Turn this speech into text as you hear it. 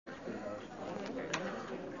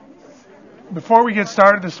Before we get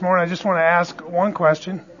started this morning, I just want to ask one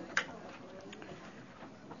question.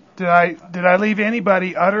 Did I leave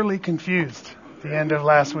anybody utterly confused at the end of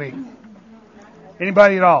last week?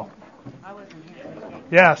 Anybody at all?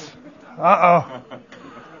 Yes. Uh-oh.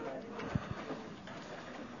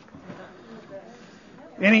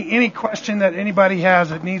 Any question that anybody has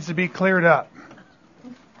that needs to be cleared up?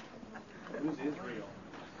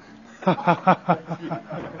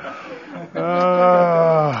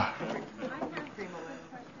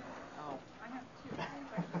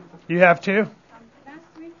 You have two? Last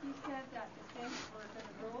week you said that the saints were going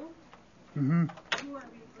to rule. Mm-hmm. Who are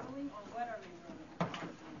we ruling or what are we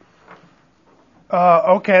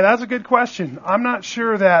ruling? Okay, that's a good question. I'm not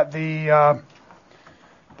sure that the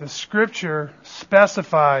Scripture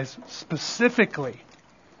specifies specifically,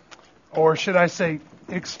 or should I say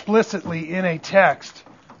explicitly in a text,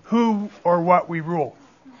 who or what we rule.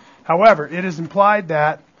 However, it is implied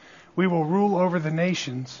that we will rule over the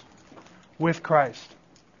nations with Christ.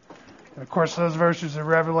 And of course, those verses are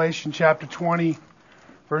Revelation chapter 20,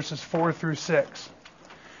 verses 4 through 6.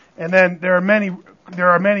 And then there are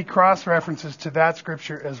many cross references to that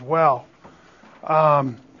scripture as well.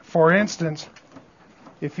 For instance,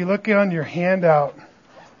 if you look on your handout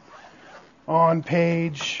on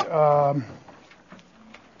page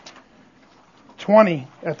 20,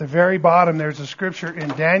 at the very bottom, there's a scripture in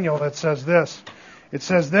Daniel that says this. It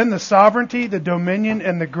says, "Then the sovereignty, the dominion,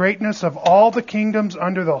 and the greatness of all the kingdoms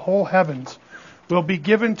under the whole heavens will be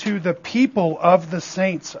given to the people of the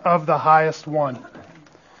saints of the highest one."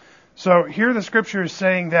 So here the scripture is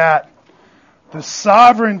saying that the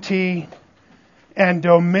sovereignty and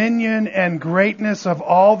dominion and greatness of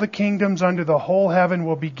all the kingdoms under the whole heaven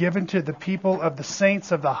will be given to the people of the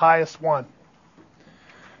saints of the highest one.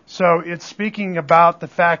 So it's speaking about the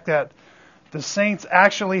fact that the saints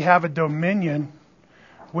actually have a dominion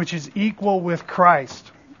which is equal with Christ.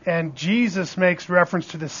 And Jesus makes reference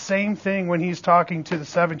to the same thing when he's talking to the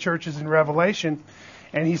seven churches in Revelation.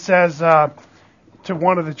 And he says to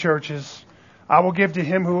one of the churches, "I will give to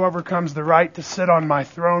him who overcomes the right to sit on my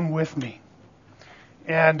throne with me."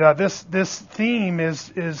 And this theme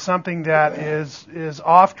is something that is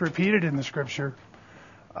oft repeated in the Scripture,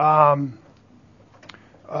 that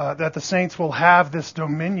the saints will have this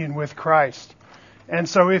dominion with Christ. And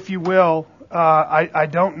so, if you will, I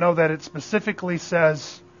don't know that it specifically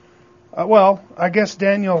says, I guess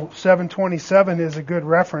Daniel 7:27 is a good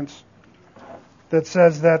reference that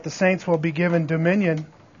says that the saints will be given dominion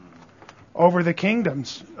over the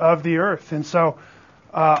kingdoms of the earth. And so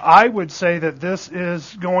I would say that this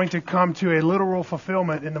is going to come to a literal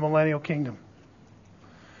fulfillment in the millennial kingdom.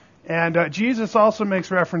 And Jesus also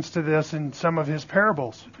makes reference to this in some of his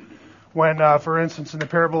parables. When, for instance, in the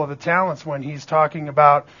parable of the talents, when he's talking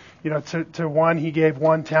about, to one he gave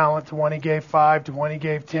 1 talent, to one he gave 5, to one he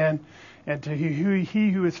gave 10, and to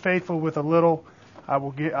he who is faithful with a little, I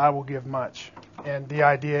will give much. And the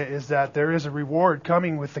idea is that there is a reward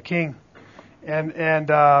coming with the king, and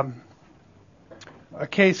a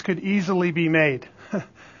case could easily be made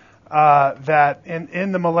that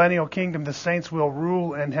in the millennial kingdom the saints will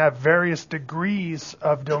rule and have various degrees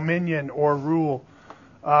of dominion or rule.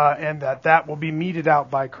 And that will be meted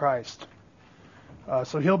out by Christ.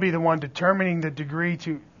 So he'll be the one determining the degree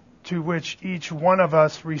to which each one of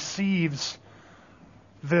us receives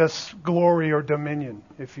this glory or dominion,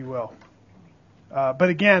 if you will. But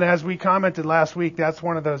again, as we commented last week, that's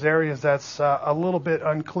one of those areas that's a little bit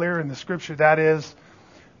unclear in the Scripture. That is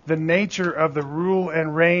the nature of the rule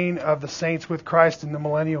and reign of the saints with Christ in the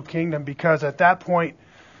millennial kingdom, because at that point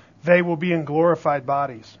they will be in glorified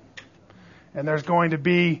bodies. And there's going to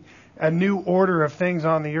be a new order of things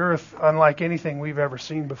on the earth unlike anything we've ever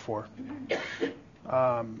seen before.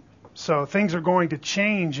 So things are going to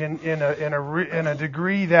change in a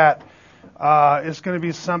degree that is going to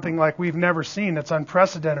be something like we've never seen. It's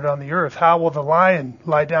unprecedented on the earth. How will the lion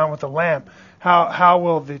lie down with the lamb? How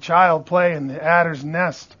will the child play in the adder's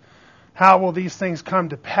nest? How will these things come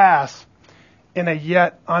to pass in a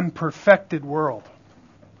yet unperfected world?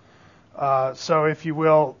 So, if you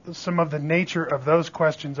will, some of the nature of those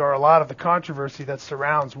questions are a lot of the controversy that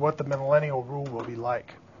surrounds what the millennial rule will be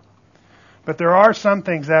like. But there are some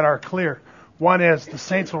things that are clear. One is the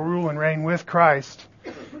saints will rule and reign with Christ.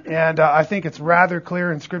 And I think it's rather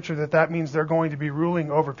clear in Scripture that means they're going to be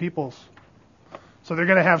ruling over peoples. So they're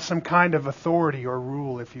going to have some kind of authority or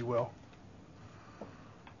rule, if you will.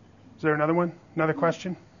 Is there another one? Another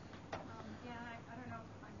question? I don't know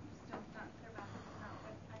if I'm still not clear about this or not,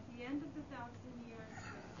 but at the end of the 1,000 years,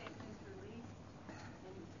 when Satan is released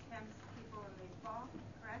and tempts people and they fall,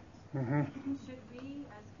 correct? Mm-hmm. Should we,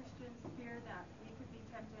 as Christians, fear that we could be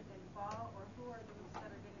tempted and fall, or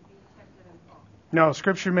No,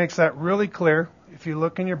 Scripture makes that really clear. If you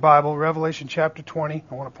look in your Bible, Revelation chapter 20,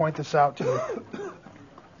 I want to point this out to you.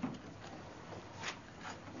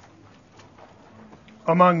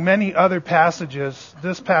 Among many other passages,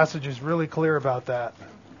 this passage is really clear about that.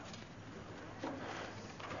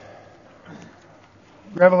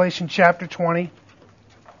 Revelation chapter 20.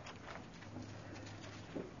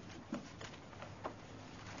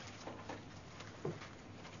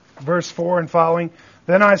 Verse 4 and following.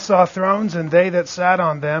 Then I saw thrones, and they that sat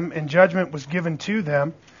on them, and judgment was given to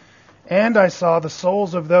them. And I saw the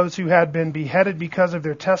souls of those who had been beheaded because of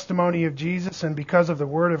their testimony of Jesus and because of the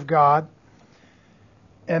word of God,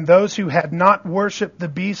 and those who had not worshipped the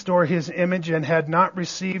beast or his image, and had not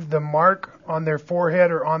received the mark on their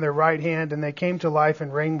forehead or on their right hand, and they came to life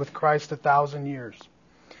and reigned with Christ 1,000 years.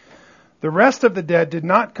 The rest of the dead did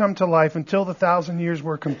not come to life until the 1,000 years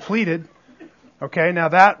were completed. Okay, now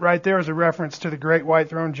that right there is a reference to the great white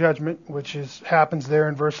throne judgment, which happens there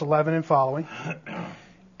in verse 11 and following.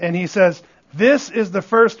 And he says, this is the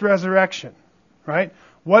first resurrection, right?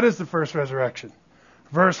 What is the first resurrection?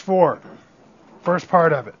 Verse 4, first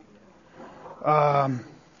part of it. I'm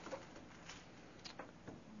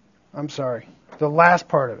sorry, the last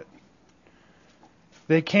part of it.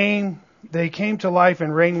 They came to life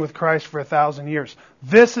and reigned with Christ for 1,000 years.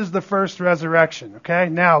 This is the first resurrection, okay?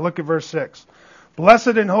 Now look at verse 6. Blessed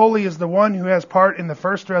and holy is the one who has part in the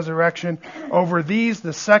first resurrection. Over these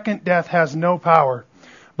the second death has no power,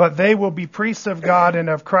 but they will be priests of God and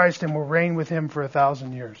of Christ and will reign with him for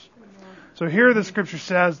 1,000 years. So here the scripture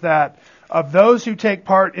says that of those who take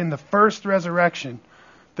part in the first resurrection,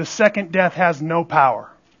 the second death has no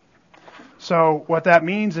power. So what that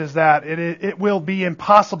means is that it will be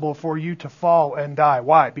impossible for you to fall and die.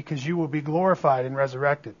 Why? Because you will be glorified and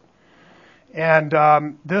resurrected.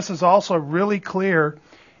 And this is also really clear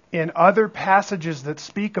in other passages that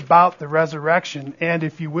speak about the resurrection and,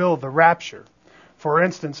 if you will, the rapture. For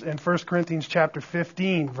instance, in 1 Corinthians chapter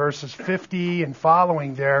 15, verses 50 and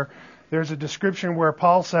following there's a description where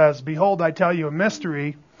Paul says, behold, I tell you a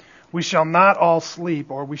mystery. We shall not all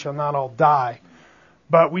sleep, or we shall not all die,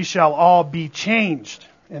 but we shall all be changed.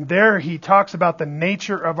 And there he talks about the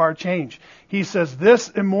nature of our change. He says this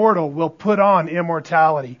immortal will put on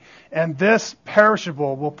immortality, and this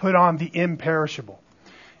perishable will put on the imperishable.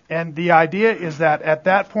 And the idea is that at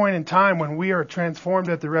that point in time when we are transformed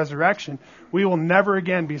at the resurrection, we will never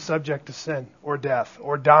again be subject to sin or death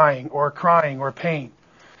or dying or crying or pain.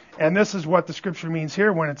 And this is what the scripture means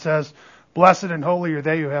here when it says, blessed and holy are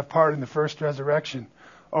they who have part in the first resurrection.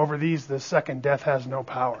 Over these the second death has no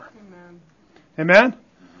power. Amen? Amen?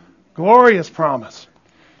 Glorious promise.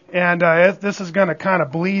 And this is going to kind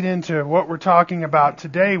of bleed into what we're talking about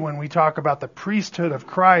today when we talk about the priesthood of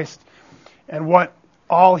Christ and what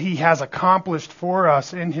all he has accomplished for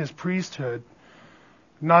us in his priesthood,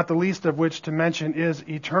 not the least of which to mention is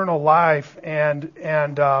eternal life and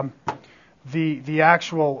the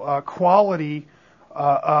actual quality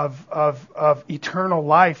of eternal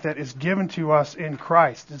life that is given to us in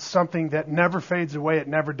Christ. It's something that never fades away, it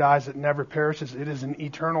never dies, it never perishes. It is an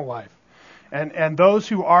eternal life. And those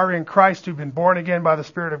who are in Christ, who've been born again by the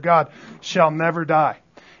Spirit of God, shall never die.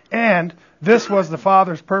 And this was the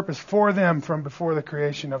Father's purpose for them from before the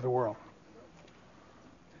creation of the world.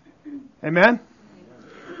 Amen?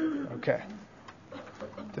 Okay.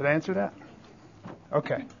 Did I answer that?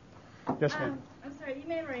 Okay. Yes, ma'am. I'm sorry, you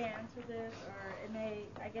may already answer this, or it may,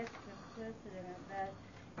 I guess it's implicit in it, that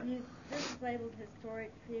this is labeled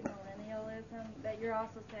historic premillennialism, but you're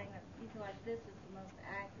also saying that you feel like this is the most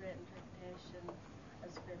accurate interpretation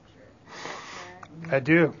of Scripture. Is that correct? I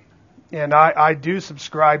do. And I do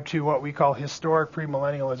subscribe to what we call historic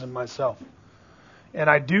premillennialism myself. And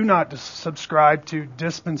I do not subscribe to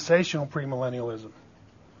dispensational premillennialism.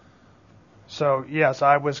 So, yes,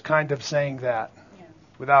 I was kind of saying that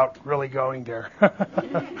without really going there.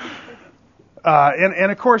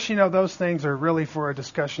 And of course, those things are really for a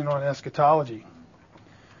discussion on eschatology.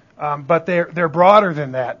 But they're broader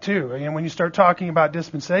than that, too. And when you start talking about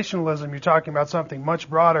dispensationalism, you're talking about something much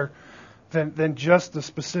broader than just the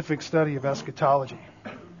specific study of eschatology.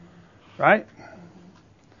 Right?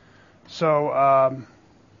 So,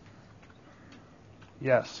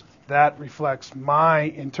 yes, that reflects my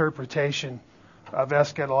interpretation of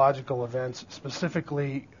eschatological events,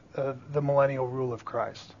 specifically the millennial rule of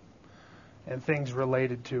Christ and things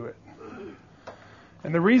related to it.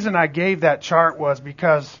 And the reason I gave that chart was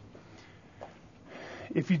because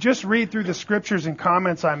if you just read through the scriptures and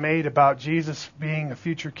comments I made about Jesus being a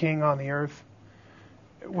future king on the earth,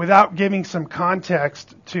 without giving some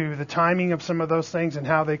context to the timing of some of those things and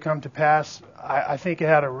how they come to pass, I think it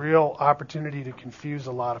had a real opportunity to confuse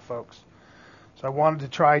a lot of folks. So I wanted to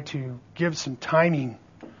try to give some timing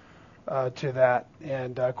to that.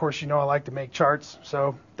 And, of course, you know I like to make charts,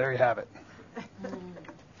 so there you have it.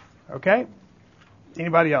 Okay?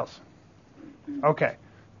 Anybody else? Okay.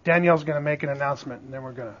 Danielle's going to make an announcement, and then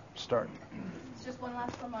we're going to start. It's just one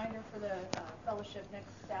last reminder for the fellowship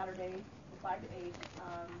next Saturday, from 5 to 8. Since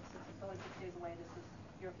it's only 6 days away, this is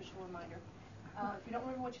your official reminder. If you don't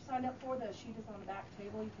remember what you signed up for, the sheet is on the back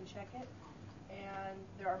table. You can check it. And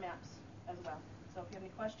there are maps as well. So if you have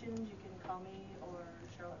any questions, you can call me or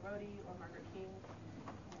Charlotte Rohde or Margaret King.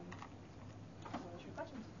 And answer your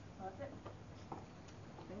questions. So that's it.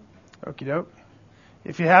 Okie doke.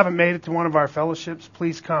 If you haven't made it to one of our fellowships,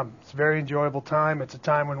 please come. It's a very enjoyable time. It's a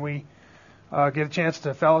time when we get a chance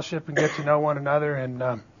to fellowship and get to know one another and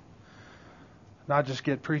not just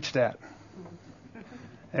get preached at.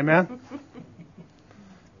 Amen?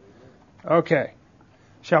 Okay.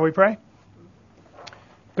 Shall we pray?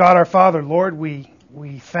 God our Father, Lord, we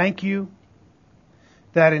thank you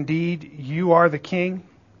that indeed you are the King.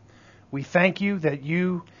 We thank you that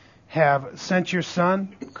you have sent your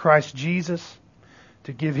Son, Christ Jesus,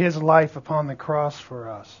 to give his life upon the cross for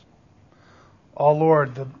us. Oh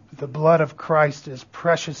Lord, the blood of Christ is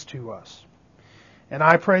precious to us. And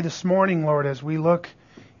I pray this morning, Lord, as we look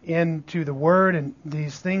into the Word and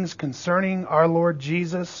these things concerning our Lord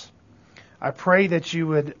Jesus, I pray that you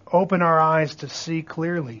would open our eyes to see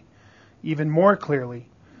clearly, even more clearly,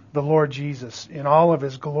 the Lord Jesus in all of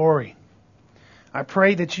his glory. I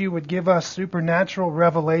pray that you would give us supernatural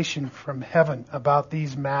revelation from heaven about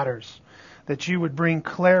these matters, that you would bring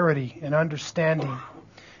clarity and understanding,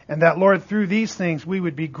 and that, Lord, through these things we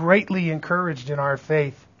would be greatly encouraged in our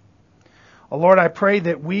faith. Oh, Lord, I pray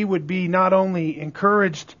that we would be not only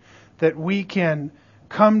encouraged that we can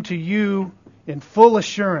come to you in full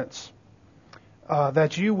assurance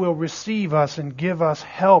that you will receive us and give us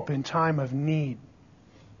help in time of need,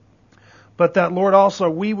 but that, Lord, also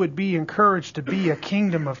we would be encouraged to be a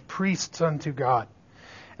kingdom of priests unto God.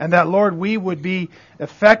 And that, Lord, we would be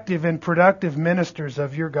effective and productive ministers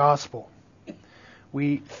of your gospel.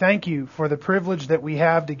 We thank you for the privilege that we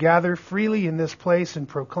have to gather freely in this place and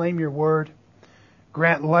proclaim your word.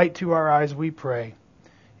 Grant light to our eyes, we pray.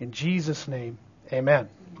 In Jesus' name, amen.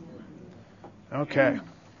 Okay.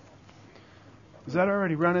 Is that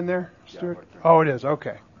already running there, Stuart? Oh, it is.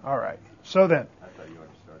 Okay. All right. So then. I thought you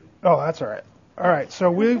already started. Oh, that's all right. All right. So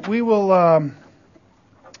we will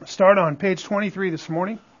start on page 23 this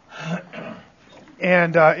morning.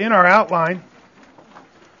 And in our outline,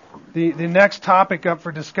 the next topic up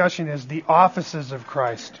for discussion is the offices of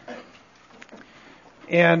Christ.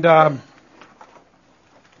 And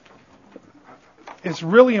it's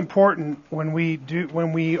really important when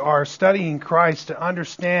we are studying Christ to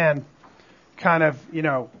understand kind of,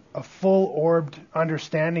 a full-orbed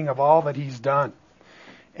understanding of all that he's done.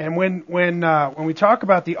 And when we talk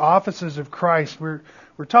about the offices of Christ, we're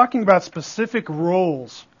talking about specific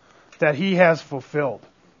roles that he has fulfilled.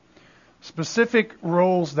 Specific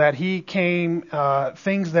roles that he came,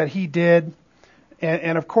 things that he did.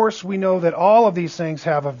 And of course we know that all of these things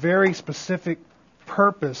have a very specific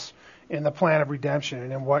purpose in the plan of redemption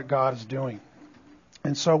and in what God is doing.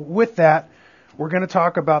 And so with that, we're going to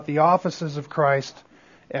talk about the offices of Christ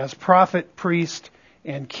as prophet, priest,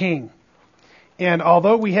 and king. And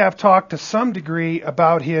although we have talked to some degree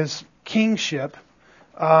about his kingship,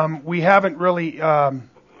 we haven't really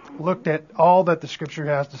looked at all that the Scripture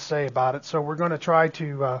has to say about it. So we're going to try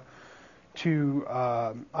to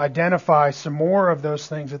identify some more of those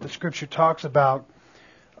things that the Scripture talks about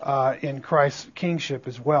in Christ's kingship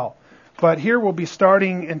as well. But here we'll be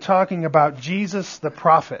starting and talking about Jesus the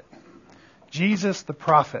prophet. Jesus the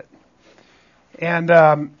prophet.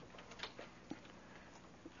 And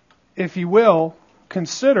if you will,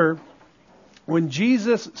 consider when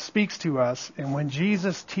Jesus speaks to us and when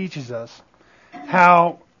Jesus teaches us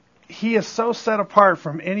how he is so set apart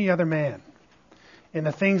from any other man in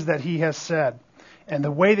the things that he has said and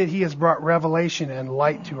the way that he has brought revelation and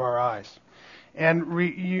light to our eyes. And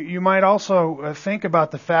you might also think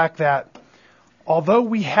about the fact that although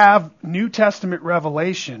we have New Testament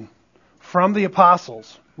revelation from the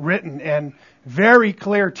apostles, written and very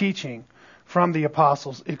clear teaching from the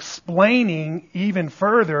apostles, explaining even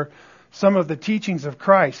further some of the teachings of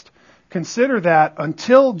Christ, consider that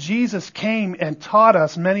until Jesus came and taught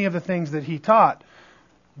us many of the things that he taught,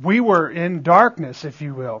 we were in darkness, if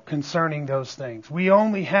you will, concerning those things. We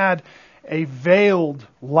only had a veiled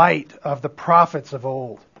light of the prophets of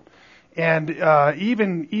old. And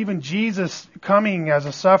even Jesus coming as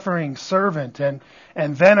a suffering servant and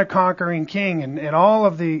then a conquering king and all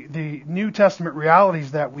of the New Testament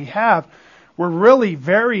realities that we have, were really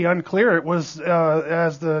very unclear. It was,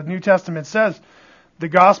 as the New Testament says, the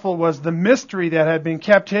gospel was the mystery that had been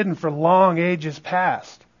kept hidden for long ages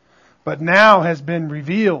past, but now has been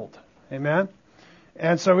revealed. Amen?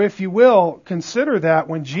 And so if you will, consider that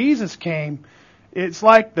when Jesus came, it's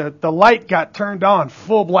like the light got turned on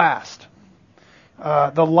full blast.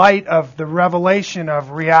 The light of the revelation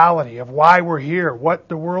of reality, of why we're here, what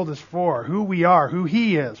the world is for, who we are, who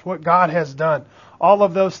He is, what God has done. All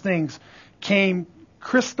of those things came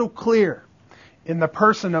crystal clear in the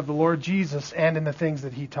person of the Lord Jesus and in the things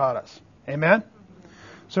that He taught us. Amen?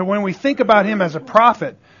 So when we think about Him as a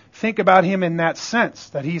prophet, think about Him in that sense,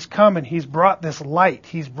 that He's come and He's brought this light.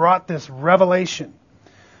 He's brought this revelation.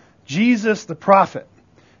 Jesus the prophet.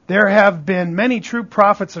 There have been many true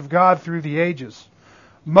prophets of God through the ages.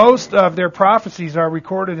 Most of their prophecies are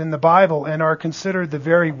recorded in the Bible and are considered the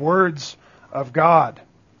very words of God.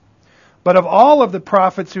 But of all of the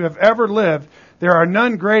prophets who have ever lived, there are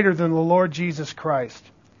none greater than the Lord Jesus Christ.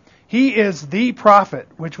 He is the prophet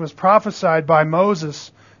which was prophesied by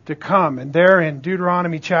Moses to come. And there in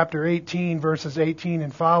Deuteronomy chapter 18, verses 18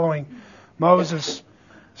 and following, Moses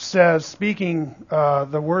says, speaking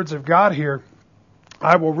the words of God here,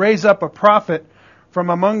 I will raise up a prophet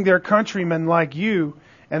from among their countrymen like you,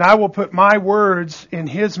 and I will put my words in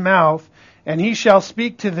his mouth, and he shall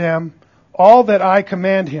speak to them all that I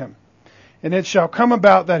command him. And it shall come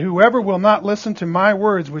about that whoever will not listen to my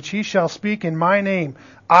words, which he shall speak in my name,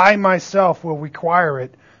 I myself will require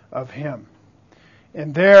it of him.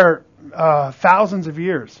 And there, thousands of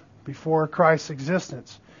years before Christ's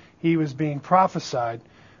existence, he was being prophesied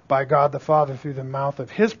by God the Father through the mouth of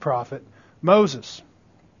his prophet, Moses.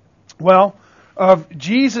 Well, of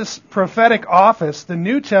Jesus' prophetic office, the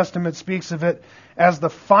New Testament speaks of it as the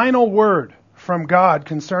final word from God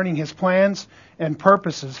concerning His plans and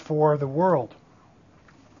purposes for the world.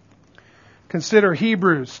 Consider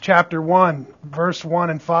Hebrews chapter 1, verse 1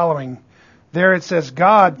 and following. There it says,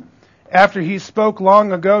 God, after He spoke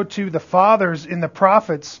long ago to the fathers in the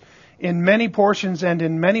prophets, in many portions and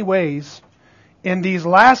in many ways, in these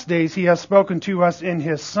last days He has spoken to us in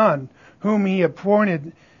His Son, whom He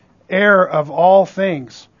appointed heir of all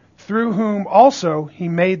things, through whom also He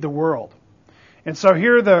made the world. And so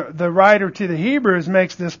here the writer to the Hebrews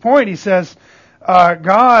makes this point. He says,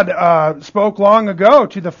 God spoke long ago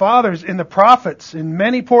to the fathers in the prophets in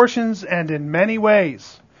many portions and in many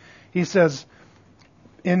ways. He says,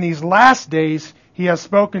 in these last days, He has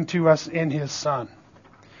spoken to us in His Son.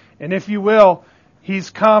 And if you will,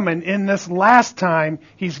 He's come, and in this last time,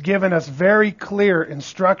 He's given us very clear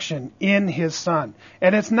instruction in His Son.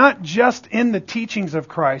 And it's not just in the teachings of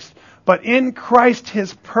Christ, but in Christ,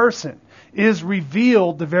 His person, is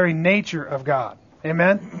revealed the very nature of God.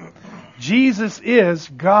 Amen? Jesus is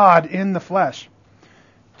God in the flesh.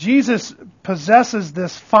 Jesus possesses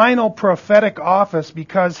this final prophetic office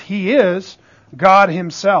because He is God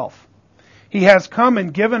Himself. He has come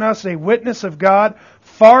and given us a witness of God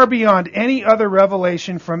far beyond any other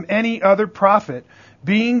revelation from any other prophet,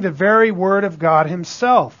 being the very Word of God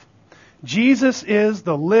Himself. Jesus is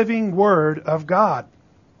the living Word of God.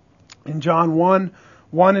 In John 1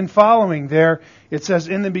 and following there, it says,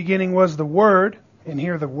 in the beginning was the Word, and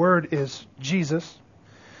here the Word is Jesus,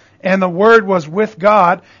 and the Word was with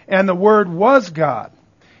God, and the Word was God.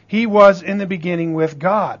 He was in the beginning with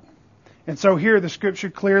God. And so here the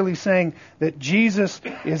Scripture clearly saying that Jesus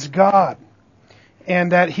is God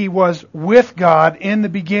and that He was with God in the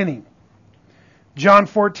beginning. John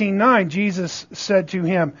 14:9, Jesus said to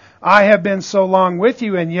him, I have been so long with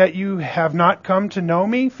you, and yet you have not come to know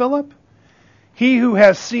me, Philip? He who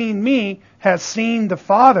has seen me has seen the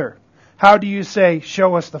Father. How do you say,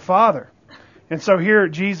 show us the Father? And so here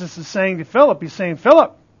Jesus is saying to Philip, He's saying,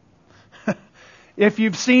 Philip, if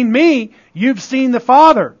you've seen me, you've seen the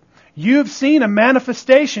Father. You've seen a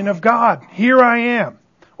manifestation of God. Here I am.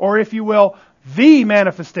 Or if you will, the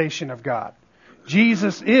manifestation of God.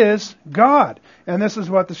 Jesus is God. And this is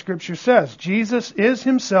what the Scripture says. Jesus is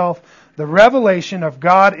Himself the revelation of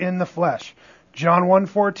God in the flesh. John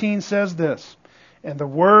 1:14 says this, and the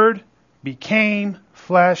Word became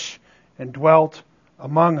flesh and dwelt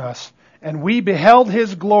among us. And we beheld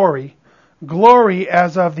His glory, glory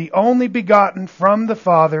as of the only begotten from the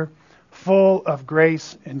Father, full of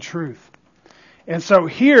grace and truth. And so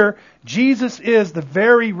here, Jesus is the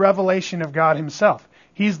very revelation of God Himself.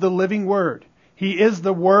 He's the living Word. He is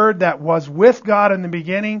the Word that was with God in the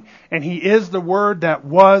beginning, and He is the Word that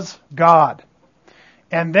was God.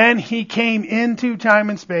 And then He came into time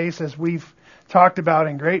and space, as we've talked about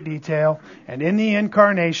in great detail, and in the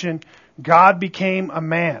incarnation, God became a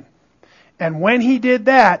man. And when He did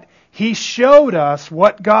that, He showed us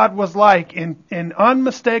what God was like in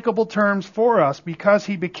unmistakable terms for us because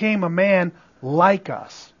He became a man like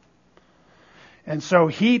us. And so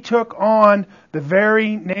He took on the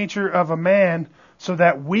very nature of a man so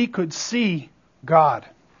that we could see God.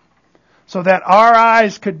 So that our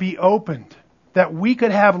eyes could be opened. That we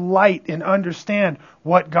could have light and understand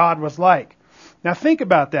what God was like. Now think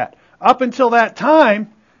about that. Up until that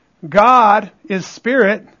time, God is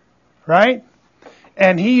spirit, right?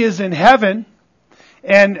 And He is in heaven.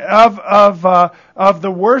 And of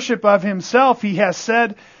the worship of Himself, He has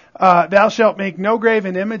said, thou shalt make no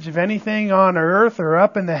graven image of anything on earth or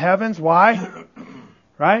up in the heavens. Why?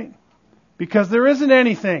 Right? Because there isn't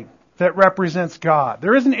anything that represents God.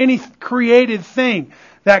 There isn't any created thing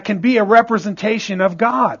that can be a representation of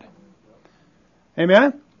God.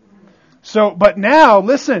 Amen? So, but now,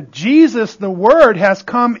 listen, Jesus, the Word, has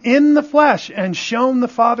come in the flesh and shown the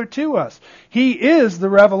Father to us. He is the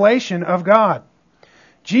revelation of God.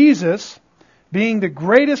 Jesus, being the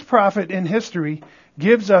greatest prophet in history,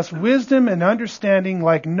 gives us wisdom and understanding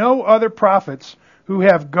like no other prophets who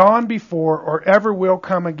have gone before or ever will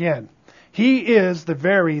come again. He is the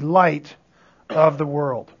very light of the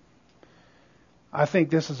world. I think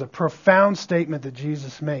this is a profound statement that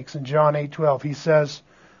Jesus makes in John 8:12. He says,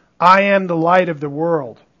 I am the light of the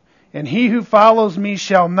world, and he who follows me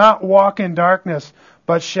shall not walk in darkness,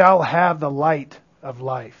 but shall have the light of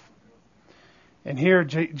life. And here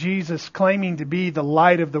Jesus claiming to be the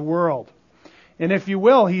light of the world. And if you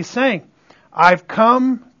will, He's saying, I've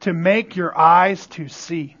come to make your eyes to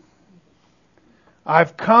see.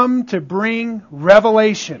 I've come to bring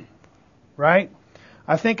revelation, right?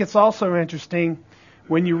 I think it's also interesting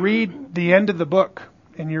when you read the end of the book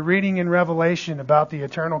and you're reading in Revelation about the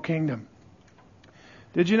eternal kingdom.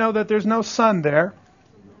 Did you know that there's no sun there?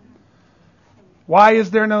 Why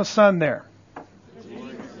is there no sun there?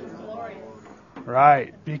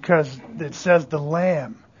 Right, because it says the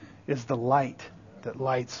Lamb is the light that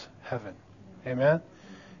lights heaven. Amen?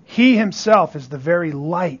 He Himself is the very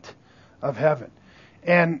light of heaven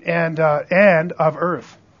and of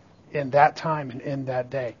earth in that time and in that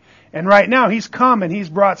day. And right now He's come and He's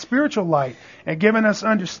brought spiritual light and given us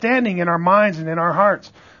understanding in our minds and in our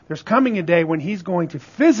hearts. There's coming a day when He's going to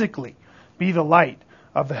physically be the light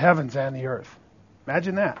of the heavens and the earth.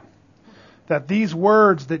 Imagine that. That these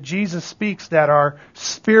words that Jesus speaks that are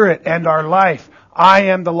spirit and our life, I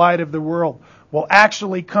am the light of the world, will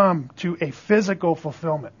actually come to a physical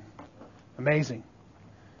fulfillment. Amazing.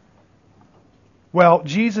 Well,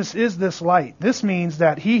 Jesus is this light. This means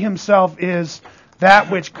that He Himself is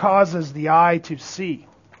that which causes the eye to see.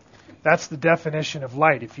 That's the definition of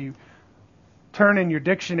light. If you turn in your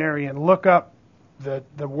dictionary and look up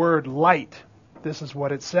the word light, this is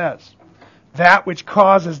what it says. That which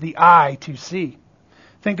causes the eye to see.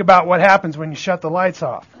 Think about what happens when you shut the lights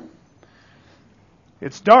off.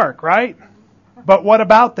 It's dark, right? But what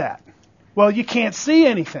about that? Well, you can't see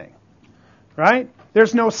anything, right?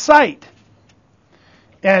 There's no sight.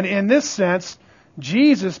 And in this sense,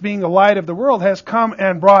 Jesus, being the light of the world, has come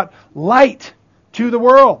and brought light to the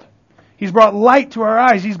world. He's brought light to our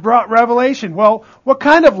eyes. He's brought revelation. Well, what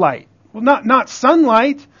kind of light? Well, not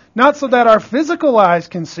sunlight, not so that our physical eyes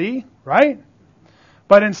can see, right?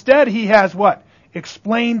 But instead, He has what?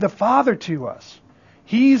 Explained the Father to us.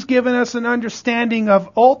 He's given us an understanding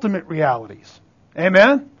of ultimate realities.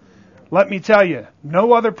 Amen? Let me tell you,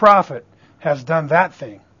 no other prophet has done that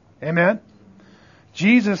thing. Amen?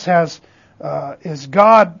 Jesus is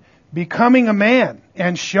God becoming a man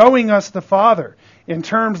and showing us the Father in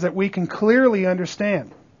terms that we can clearly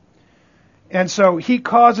understand. And so He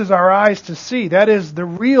causes our eyes to see. That is the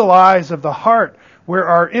real eyes of the heart, where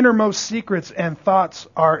our innermost secrets and thoughts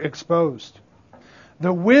are exposed.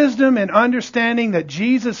 The wisdom and understanding that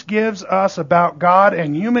Jesus gives us about God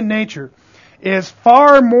and human nature is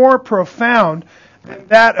far more profound than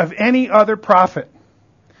that of any other prophet.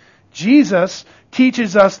 Jesus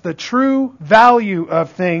teaches us the true value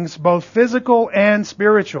of things, both physical and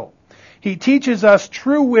spiritual. He teaches us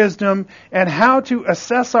true wisdom and how to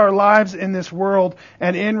assess our lives in this world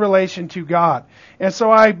and in relation to God. And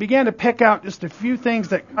so I began to pick out just a few things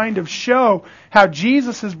that kind of show how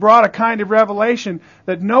Jesus has brought a kind of revelation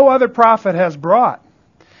that no other prophet has brought.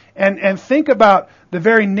 And think about the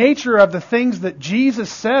very nature of the things that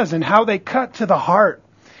Jesus says and how they cut to the heart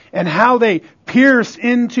and how they pierce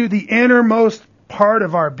into the innermost part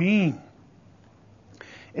of our being.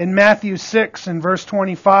 In Matthew 6 and verse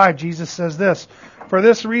 25, Jesus says this, "For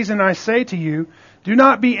this reason I say to you, do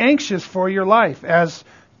not be anxious for your life as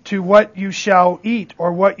to what you shall eat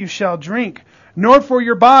or what you shall drink, nor for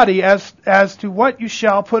your body as to what you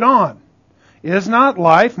shall put on. Is not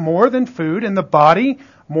life more than food and the body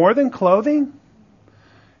more than clothing?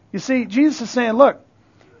 You see, Jesus is saying, look,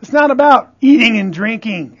 it's not about eating and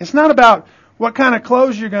drinking. It's not about what kind of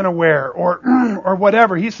clothes you're going to wear or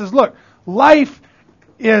whatever. He says, look, life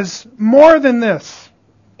is more than this.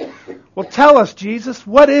 Well, tell us, Jesus,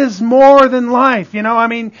 what is more than life?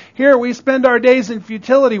 Here we spend our days in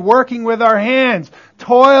futility, working with our hands,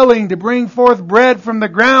 toiling to bring forth bread from the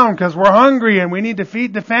ground because we're hungry and we need to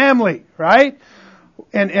feed the family, right?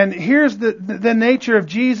 And here's the nature of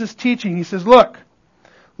Jesus' teaching. He says, look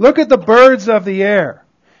at the birds of the air,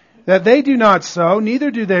 that they do not sow,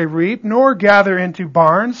 neither do they reap, nor gather into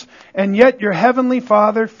barns, and yet your heavenly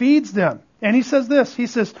Father feeds them. And he says this, he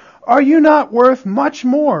says, are you not worth much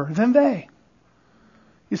more than they?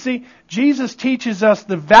 You see, Jesus teaches us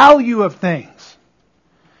the value of things.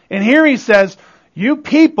 And here he says, you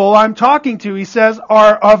people I'm talking to, he says,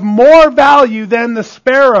 are of more value than the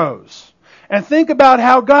sparrows. And think about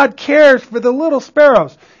how God cares for the little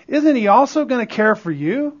sparrows. Isn't he also going to care for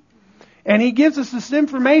you? And he gives us this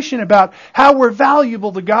information about how we're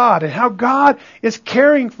valuable to God and how God is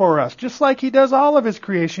caring for us, just like he does all of his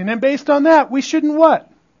creation. And based on that, we shouldn't what?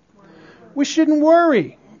 We shouldn't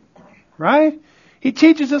worry, right? He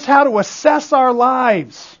teaches us how to assess our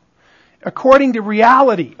lives according to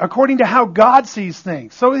reality, according to how God sees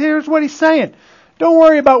things. So here's what he's saying. Don't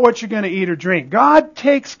worry about what you're going to eat or drink. God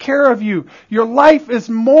takes care of you. Your life is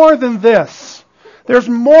more than this. There's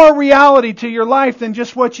more reality to your life than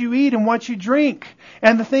just what you eat and what you drink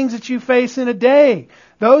and the things that you face in a day.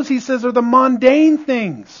 Those, he says, are the mundane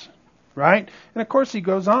things, right? And of course, he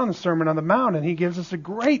goes on the Sermon on the Mount and he gives us a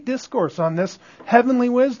great discourse on this heavenly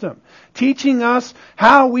wisdom, teaching us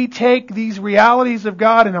how we take these realities of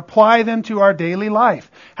God and apply them to our daily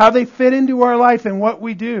life, how they fit into our life and what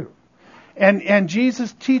we do. And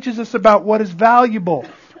Jesus teaches us about what is valuable,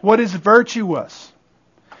 what is virtuous.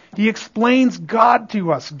 He explains God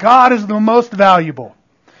to us. God is the most valuable.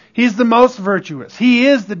 He's the most virtuous. He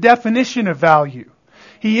is the definition of value.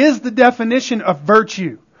 He is the definition of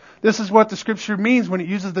virtue. This is what the Scripture means when it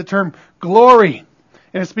uses the term glory.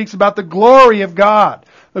 And it speaks about the glory of God.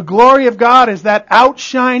 The glory of God is that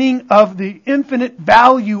outshining of the infinite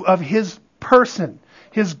value of His person,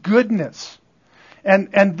 His goodness.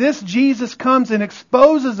 And this Jesus comes and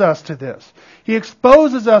exposes us to this. He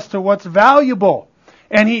exposes us to what's valuable.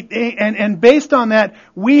 And based on that,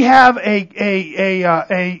 we have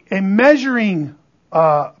a measuring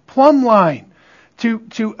plumb line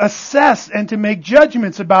to assess and to make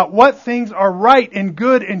judgments about what things are right and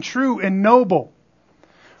good and true and noble.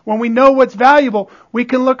 When we know what's valuable, we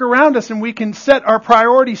can look around us and we can set our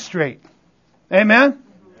priorities straight. Amen?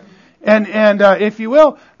 And if you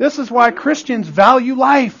will, this is why Christians value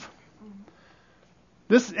life.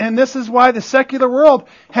 This is why the secular world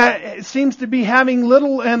seems to be having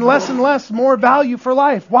little and less more value for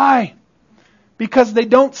life. Why? Because they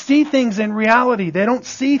don't see things in reality. They don't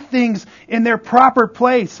see things in their proper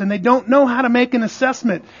place. And they don't know how to make an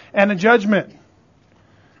assessment and a judgment.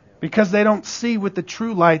 Because they don't see with the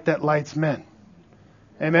true light that lights men.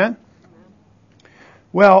 Amen?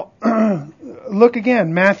 Well, look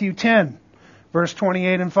again, Matthew 10. Verse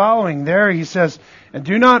 28 and following, there he says, and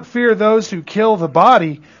do not fear those who kill the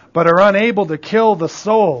body, but are unable to kill the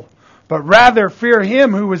soul. But rather fear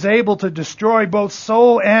him who is able to destroy both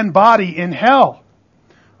soul and body in hell.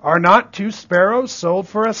 Are not 2 sparrows sold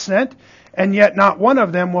for a cent? And yet not one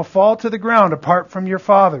of them will fall to the ground apart from your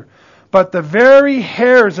Father. But the very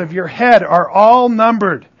hairs of your head are all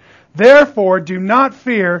numbered. Therefore do not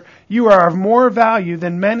fear, you are of more value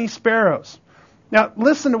than many sparrows. Now,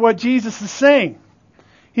 listen to what Jesus is saying.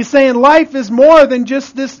 He's saying life is more than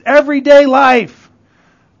just this everyday life.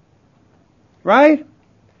 Right?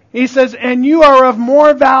 He says, and you are of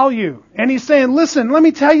more value. And he's saying, listen, let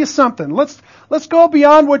me tell you something. Let's go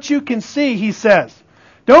beyond what you can see, he says.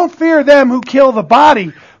 Don't fear them who kill the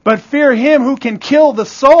body, but fear him who can kill the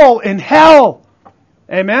soul in hell.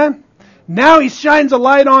 Amen? Now he shines a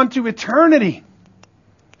light onto eternity.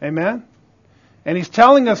 Amen? And he's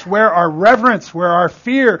telling us where our reverence, where our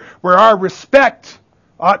fear, where our respect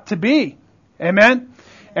ought to be. Amen?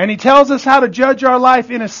 And he tells us how to judge our life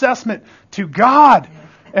in assessment to God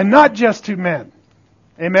and not just to men.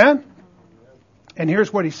 Amen? And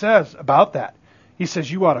here's what he says about that. He says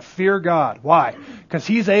you ought to fear God. Why? Because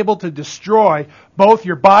he's able to destroy both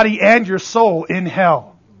your body and your soul in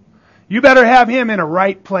hell. You better have him in a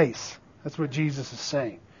right place. That's what Jesus is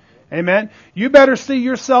saying. Amen? You better see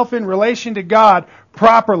yourself in relation to God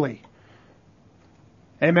properly.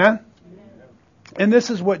 Amen? And this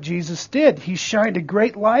is what Jesus did. He shined a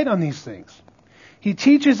great light on these things. He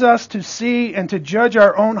teaches us to see and to judge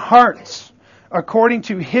our own hearts according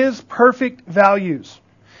to His perfect values.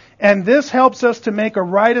 And this helps us to make a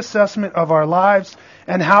right assessment of our lives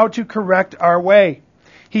and how to correct our way.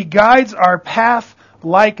 He guides our path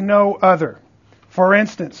like no other. For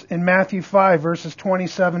instance, in Matthew 5, verses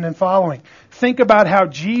 27 and following, think about how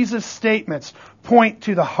Jesus' statements point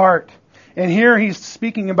to the heart. And here he's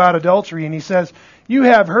speaking about adultery, and he says, "You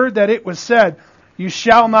have heard that it was said, 'You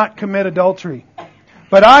shall not commit adultery.'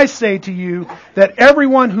 But I say to you that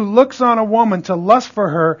everyone who looks on a woman to lust for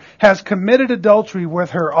her has committed adultery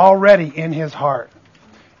with her already in his heart."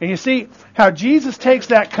 And you see how Jesus takes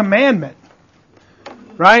that commandment,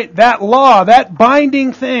 right? That law, that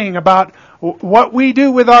binding thing about what we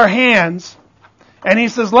do with our hands, and He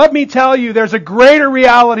says, let me tell you, there's a greater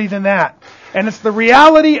reality than that. And it's the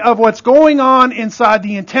reality of what's going on inside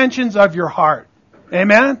the intentions of your heart.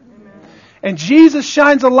 Amen? And Jesus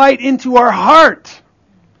shines a light into our heart.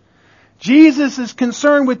 Jesus is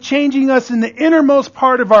concerned with changing us in the innermost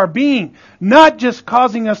part of our being, not just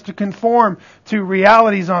causing us to conform to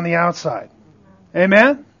realities on the outside.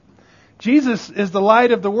 Amen? Jesus is the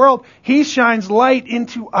light of the world. He shines light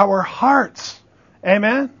into our hearts.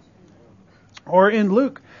 Amen? Or in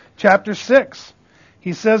Luke chapter 6,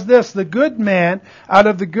 he says this, "The good man out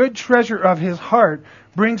of the good treasure of his heart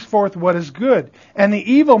brings forth what is good, and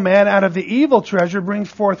the evil man out of the evil treasure brings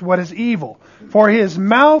forth what is evil. For his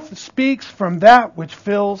mouth speaks from that which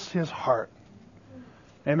fills his heart."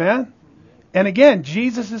 Amen? And again,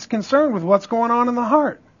 Jesus is concerned with what's going on in the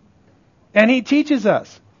heart. And He teaches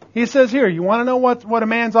us. He says here, you want to know what a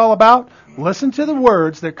man's all about? Listen to the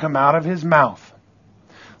words that come out of his mouth.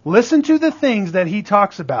 Listen to the things that he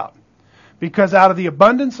talks about. Because out of the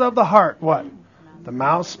abundance of the heart, what? The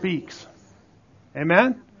mouth speaks.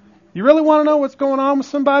 Amen? You really want to know what's going on with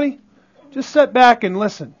somebody? Just sit back and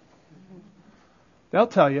listen. They'll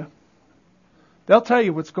tell you. They'll tell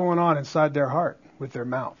you what's going on inside their heart with their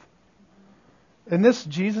mouth. And this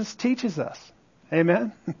Jesus teaches us.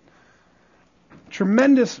 Amen?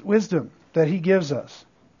 Tremendous wisdom that He gives us.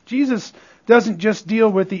 Jesus doesn't just deal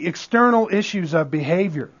with the external issues of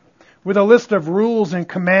behavior with a list of rules and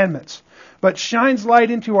commandments, but shines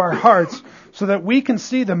light into our hearts so that we can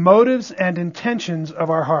see the motives and intentions of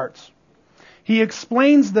our hearts. He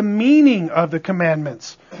explains the meaning of the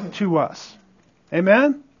commandments to us.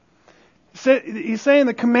 Amen? He's saying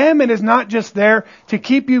the commandment is not just there to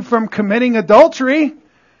keep you from committing adultery,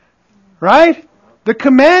 right? The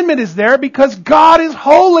commandment is there because God is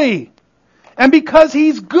holy, and because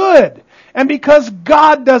He's good, and because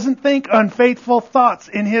God doesn't think unfaithful thoughts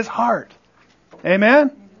in His heart.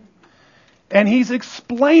 Amen? And He's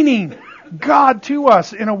explaining God to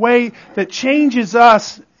us in a way that changes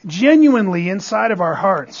us genuinely inside of our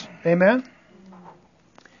hearts. Amen?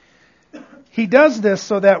 He does this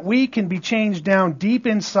so that we can be changed down deep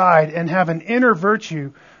inside and have an inner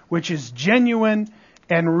virtue which is genuine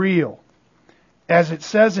and real. As it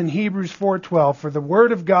says in Hebrews 4:12, "For the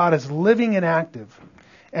Word of God is living and active,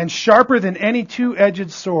 and sharper than any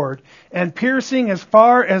two-edged sword, and piercing as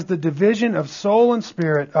far as the division of soul and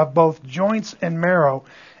spirit, of both joints and marrow,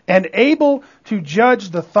 and able to judge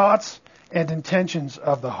the thoughts and intentions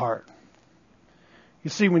of the heart." You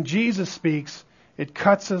see, when Jesus speaks, it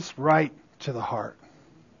cuts us right to the heart.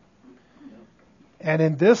 And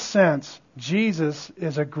in this sense, Jesus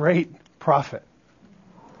is a great prophet.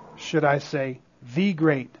 Should I say, the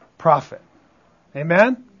great prophet.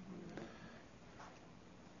 Amen?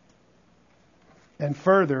 And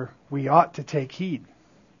further, we ought to take heed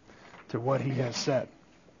to what He has said.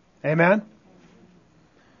 Amen?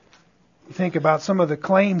 You think about some of the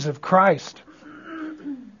claims of Christ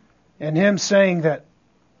and Him saying that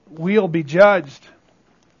we'll be judged,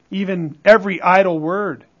 even every idle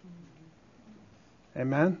word.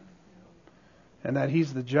 Amen? And that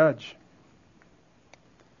He's the judge.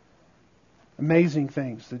 Amazing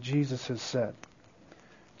things that Jesus has said.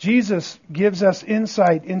 Jesus gives us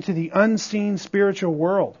insight into the unseen spiritual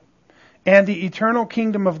world and the eternal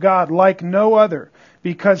kingdom of God like no other,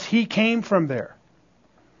 because He came from there.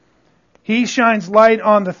 He shines light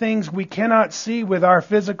on the things we cannot see with our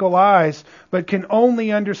physical eyes, but can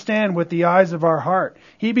only understand with the eyes of our heart.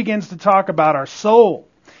 He begins to talk about our soul.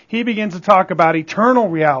 He begins to talk about eternal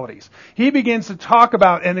realities. He begins to talk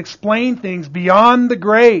about and explain things beyond the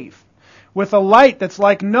grave with a light that's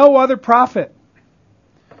like no other prophet.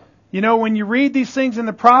 You know, when you read these things in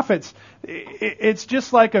the prophets, it's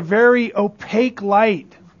just like a very opaque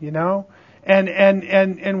light, you know.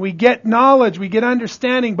 And we get knowledge, we get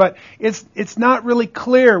understanding, but it's not really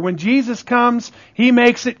clear. When Jesus comes, He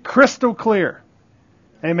makes it crystal clear.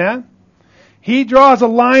 Amen? He draws a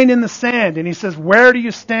line in the sand and He says, "Where do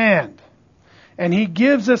you stand?" And He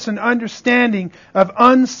gives us an understanding of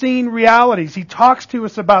unseen realities. He talks to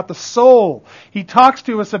us about the soul. He talks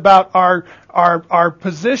to us about our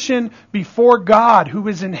position before God who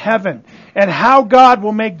is in heaven and how God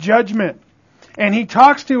will make judgment. And He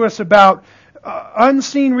talks to us about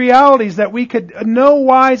unseen realities that we could no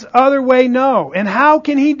wise other way know. And how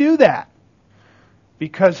can He do that?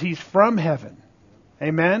 Because He's from heaven.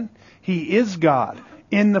 Amen? He is God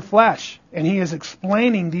in the flesh, and He is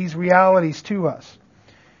explaining these realities to us.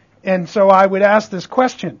 And so I would ask this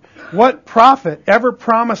question: what prophet ever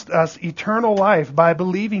promised us eternal life by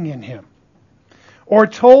believing in Him? Or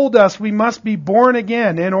told us we must be born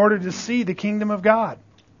again in order to see the kingdom of God?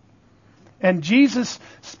 And Jesus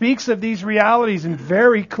speaks of these realities in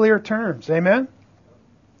very clear terms. Amen?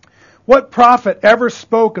 What prophet ever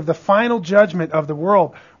spoke of the final judgment of the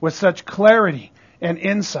world with such clarity and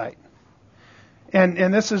insight?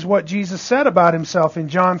 And this is what Jesus said about Himself in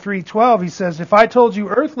John 3:12. He says, "If I told you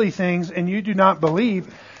earthly things and you do not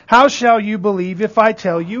believe, how shall you believe if I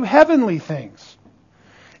tell you heavenly things?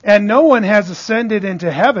 And no one has ascended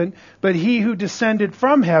into heaven but He who descended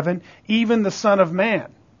from heaven, even the Son of Man."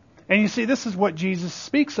 And you see, this is what Jesus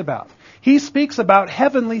speaks about. He speaks about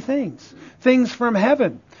heavenly things, things from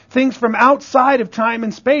heaven, things from outside of time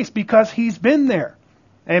and space, because He's been there.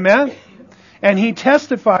 Amen? And He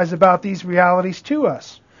testifies about these realities to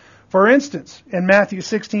us. For instance, in Matthew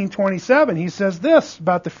 16:27, He says this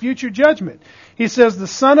about the future judgment. He says, "The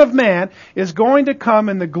Son of Man is going to come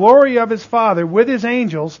in the glory of His Father with His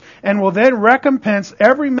angels, and will then recompense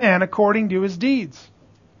every man according to his deeds."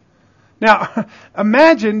 Now,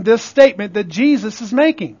 imagine this statement that Jesus is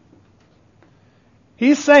making.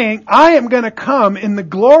 He's saying, I am going to come in the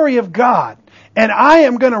glory of God, and I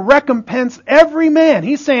am going to recompense every man.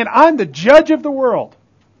 He's saying, I'm the judge of the world.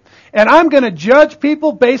 And I'm going to judge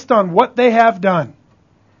people based on what they have done.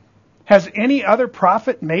 Has any other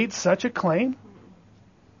prophet made such a claim?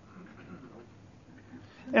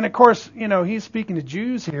 And of course, He's speaking to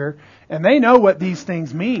Jews here, and they know what these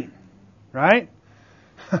things mean. Right?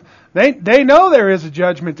 They know there is a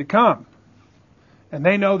judgment to come. And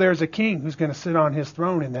they know there's a king who's going to sit on His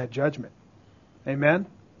throne in that judgment. Amen?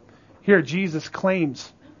 Here Jesus claims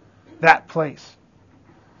that place.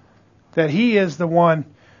 That He is the one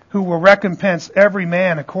who will recompense every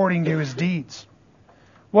man according to his deeds.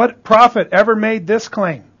 What prophet ever made this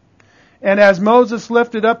claim? "And as Moses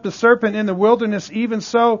lifted up the serpent in the wilderness, even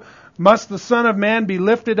so must the Son of Man be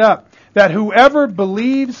lifted up, that whoever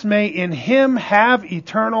believes may in Him have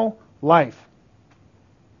eternal life."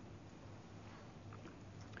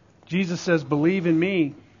 Jesus says, believe in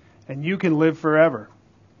me and you can live forever.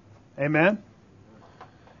 Amen?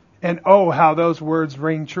 And oh, how those words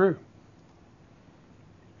ring true.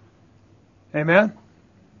 Amen?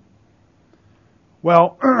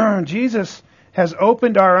 Well, Jesus has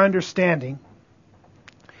opened our understanding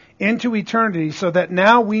into eternity so that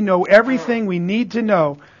now we know everything we need to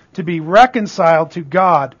know to be reconciled to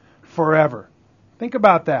God forever. Think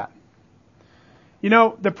about that.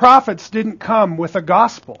 The prophets didn't come with a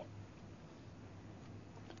gospel.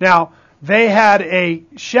 Now, they had a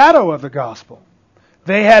shadow of the gospel.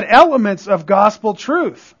 They had elements of gospel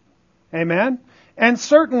truth. Amen? And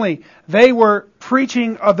certainly, they were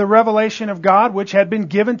preaching of the revelation of God, which had been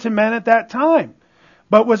given to men at that time,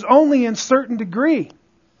 but was only in certain degree.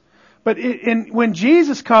 But when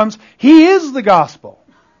Jesus comes, He is the gospel.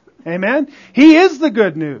 Amen? He is the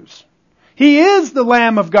good news. He is the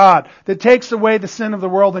Lamb of God that takes away the sin of the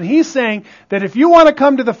world. And He's saying that if you want to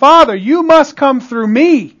come to the Father, you must come through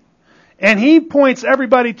me. And He points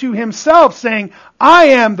everybody to Himself, saying, I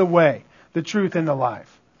am the way, the truth, and the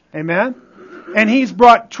life. Amen? And He's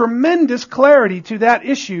brought tremendous clarity to that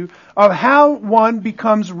issue of how one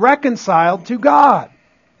becomes reconciled to God.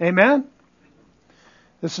 Amen?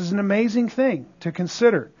 This is an amazing thing to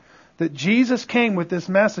consider, that Jesus came with this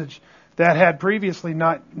message that had previously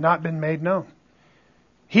not been made known.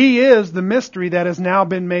 He is the mystery that has now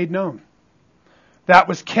been made known, that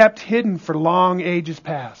was kept hidden for long ages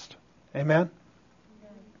past. Amen?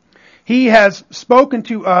 He has spoken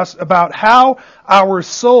to us about how our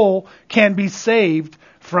soul can be saved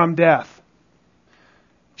from death.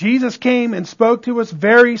 Jesus came and spoke to us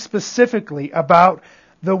very specifically about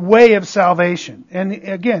the way of salvation. And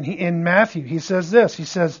again, in Matthew, He says this. He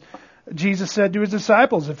says, Jesus said to His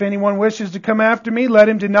disciples, if anyone wishes to come after me, let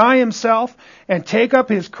him deny himself and take up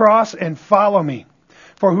his cross and follow me.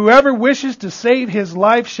 For whoever wishes to save his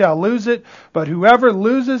life shall lose it, but whoever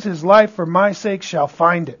loses his life for my sake shall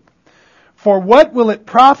find it. For what will it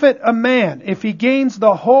profit a man if he gains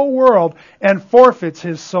the whole world and forfeits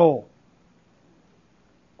his soul?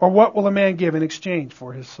 Or what will a man give in exchange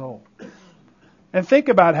for his soul? And think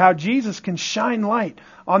about how Jesus can shine light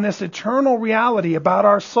on this eternal reality about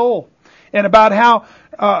our soul and about how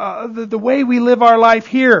the way we live our life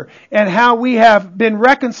here and how we have been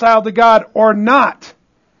reconciled to God or not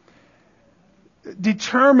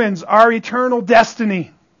determines our eternal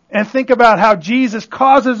destiny. And think about how Jesus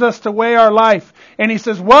causes us to weigh our life. And He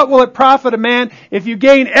says, what will it profit a man if you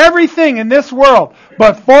gain everything in this world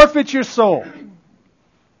but forfeit your soul?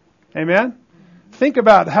 Amen? Think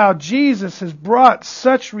about how Jesus has brought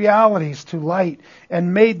such realities to light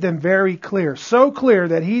and made them very clear. So clear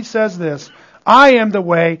that He says this, I am the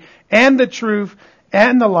way and the truth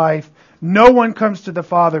and the life. No one comes to the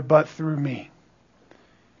Father but through me.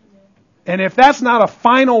 And if that's not a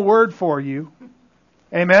final word for you,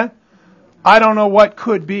 amen, I don't know what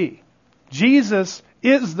could be. Jesus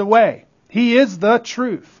is the way. He is the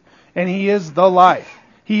truth. And He is the life.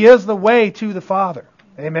 He is the way to the Father.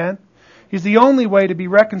 Amen. He's the only way to be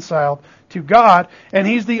reconciled to God. And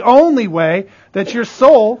He's the only way that your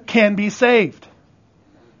soul can be saved.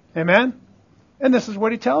 Amen. And this is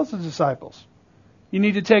what He tells His disciples. You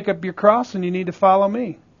need to take up your cross and you need to follow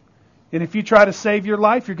me. And if you try to save your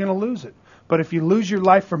life, you're going to lose it. But if you lose your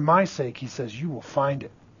life for my sake, He says, you will find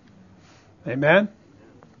it. Amen?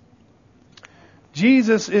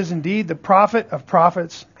 Jesus is indeed the prophet of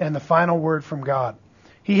prophets and the final word from God.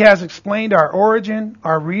 He has explained our origin,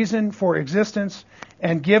 our reason for existence,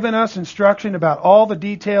 and given us instruction about all the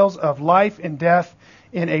details of life and death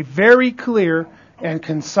in a very clear and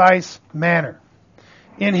concise manner.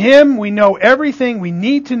 In Him, we know everything we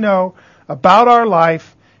need to know about our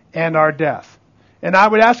life and our death. And I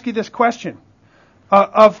would ask you this question.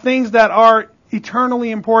 Of things that are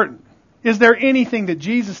eternally important, is there anything that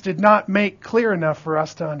Jesus did not make clear enough for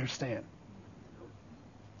us to understand?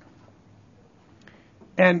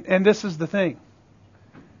 And this is the thing.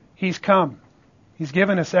 He's come. He's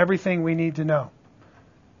given us everything we need to know.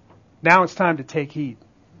 Now it's time to take heed.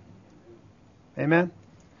 Amen?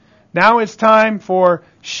 Now it's time for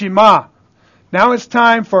Shema. Now it's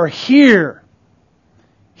time for hear.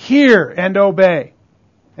 Hear and obey.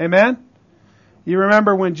 Amen? You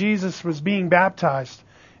remember when Jesus was being baptized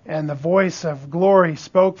and the voice of glory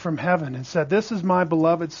spoke from heaven and said, this is my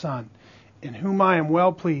beloved Son, in whom I am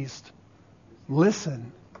well pleased.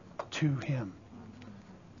 Listen to Him.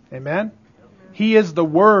 Amen? He is the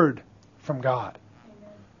Word from God.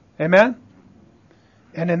 Amen?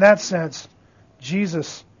 And in that sense,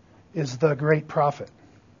 Jesus is the great prophet.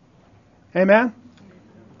 Amen?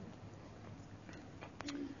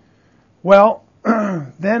 Well,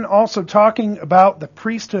 then also talking about the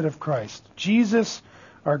priesthood of Christ. Jesus,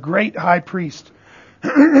 our great high priest.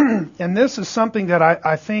 And this is something that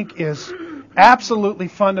I think is absolutely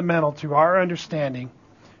fundamental to our understanding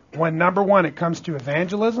when, number one, it comes to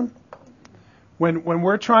evangelism. When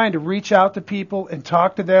we're trying to reach out to people and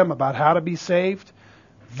talk to them about how to be saved,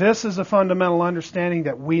 this is a fundamental understanding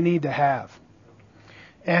that we need to have.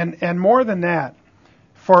 And more than that,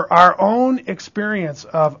 for our own experience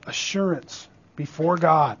of assurance before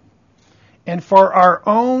God, and for our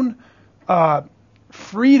own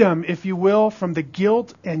freedom, if you will, from the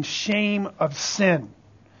guilt and shame of sin,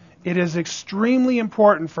 it is extremely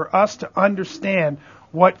important for us to understand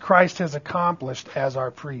what Christ has accomplished as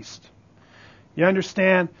our priest. You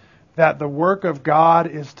understand that the work of God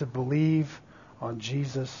is to believe on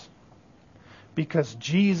Jesus, because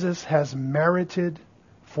Jesus has merited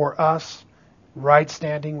for us right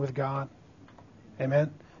standing with God.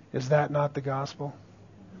 Amen? Is that not the gospel?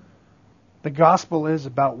 The gospel is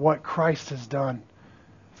about what Christ has done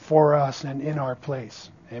for us and in our place.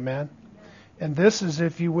 Amen? And this is,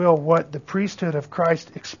 if you will, what the priesthood of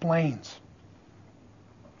Christ explains.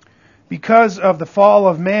 Because of the fall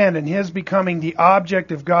of man and his becoming the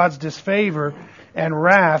object of God's disfavor and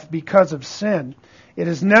wrath because of sin, it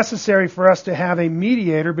is necessary for us to have a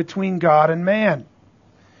mediator between God and man.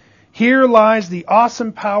 Here lies the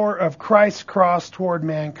awesome power of Christ's cross toward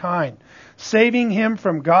mankind, saving him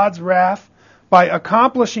from God's wrath by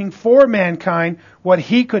accomplishing for mankind what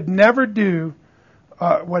he could never do,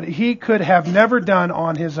 what he could have never done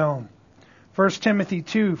on his own. 1 Timothy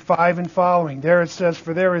 2:5 and following. There it says,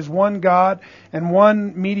 "For there is one God and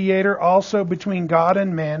one mediator also between God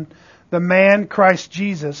and men, the man Christ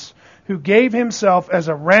Jesus, who gave himself as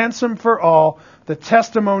a ransom for all, the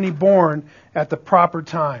testimony born at the proper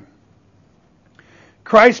time."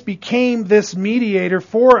 Christ became this mediator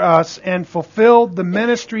for us and fulfilled the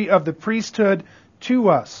ministry of the priesthood to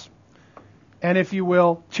us. And if you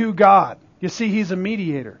will, to God. You see, He's a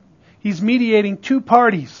mediator. He's mediating two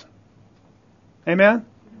parties. Amen?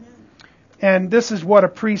 And this is what a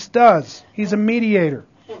priest does. He's a mediator.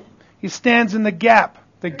 He stands in the gap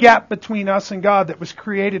The gap between us and God that was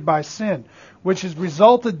created by sin, which has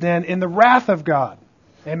resulted then in the wrath of God.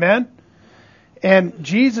 Amen? And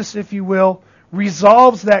Jesus, if you will,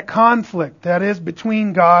 resolves that conflict that is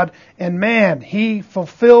between God and man. He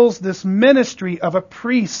fulfills this ministry of a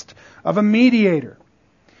priest, of a mediator.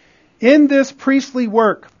 In this priestly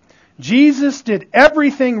work, Jesus did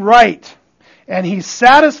everything right, and He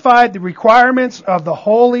satisfied the requirements of the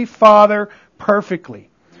Holy Father perfectly.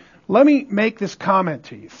 Let me make this comment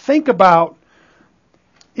to you. Think about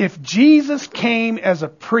if Jesus came as a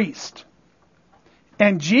priest,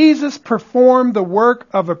 and Jesus performed the work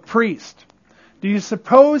of a priest. Do you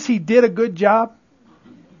suppose He did a good job?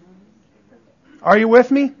 Are you with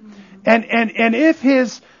me? And if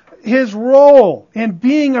his role in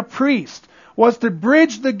being a priest was to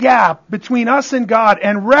bridge the gap between us and God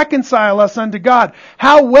and reconcile us unto God,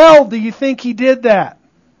 how well do you think He did that?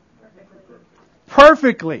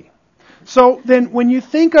 Perfectly. So then when you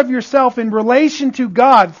think of yourself in relation to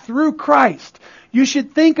God through Christ, you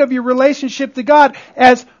should think of your relationship to God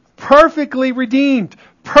as perfectly redeemed,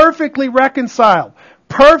 perfectly reconciled,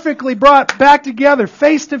 perfectly brought back together,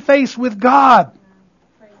 face to face with God.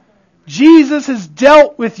 Jesus has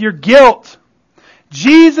dealt with your guilt.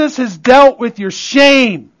 Jesus has dealt with your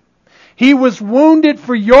shame. He was wounded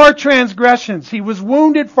for your transgressions. He was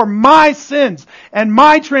wounded for my sins and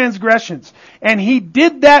my transgressions. And He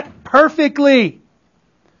did that perfectly.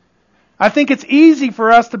 I think it's easy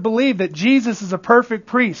for us to believe that Jesus is a perfect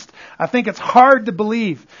priest. I think it's hard to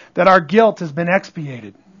believe that our guilt has been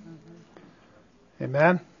expiated.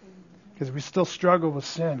 Amen? Because we still struggle with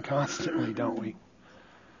sin constantly, don't we?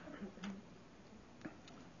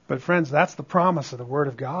 But friends, that's the promise of the Word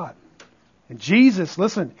of God. And Jesus,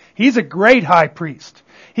 listen, He's a great high priest.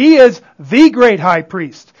 He is the great high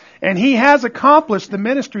priest. And He has accomplished the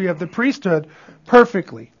ministry of the priesthood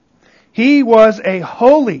perfectly. He was a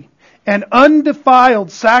holy and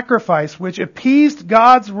undefiled sacrifice which appeased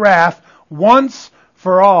God's wrath once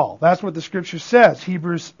for all. That's what the Scripture says.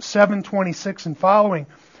 Hebrews 7:26 and following.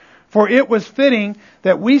 For it was fitting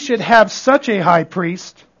that we should have such a high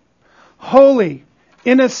priest, holy,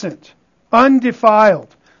 innocent, undefiled,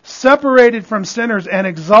 separated from sinners and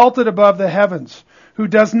exalted above the heavens, who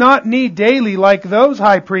does not need daily, like those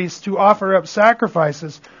high priests, to offer up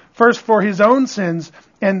sacrifices, first for His own sins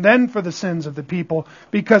and then for the sins of the people,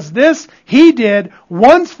 because this He did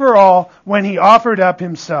once for all when He offered up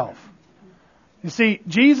Himself. You see,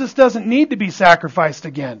 Jesus doesn't need to be sacrificed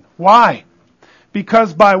again. Why?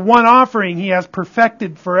 Because by one offering He has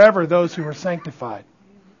perfected forever those who are sanctified.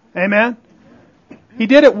 Amen? He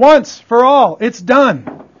did it once for all. It's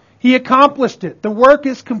done. He accomplished it. The work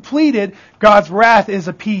is completed. God's wrath is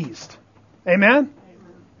appeased. Amen?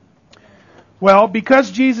 Well, because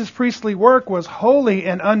Jesus' priestly work was holy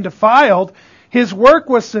and undefiled, His work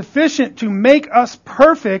was sufficient to make us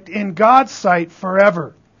perfect in God's sight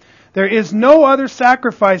forever. There is no other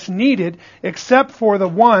sacrifice needed except for the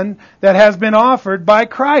one that has been offered by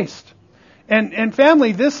Christ. And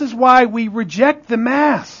family, this is why we reject the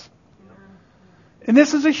Mass. And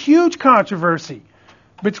this is a huge controversy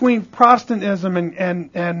between Protestantism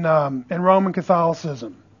and Roman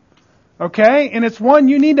Catholicism. Okay? And it's one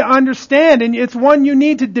you need to understand, and it's one you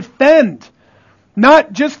need to defend.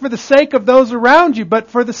 Not just for the sake of those around you, but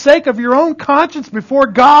for the sake of your own conscience before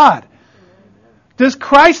God. Does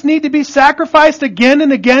Christ need to be sacrificed again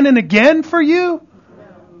and again and again for you?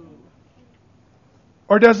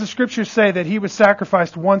 Or does the Scripture say that He was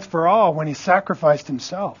sacrificed once for all when He sacrificed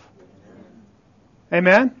Himself?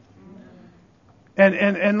 Amen?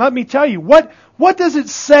 And let me tell you, what does it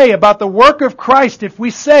say about the work of Christ if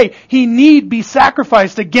we say He need be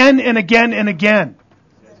sacrificed again and again and again?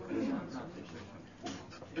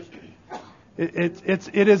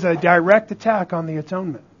 It is a direct attack on the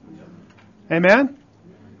atonement. Amen?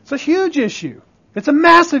 It's a huge issue. It's a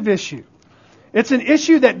massive issue. It's an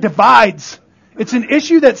issue that divides. It's an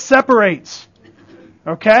issue that separates.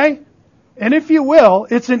 Okay? And if you will,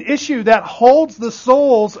 it's an issue that holds the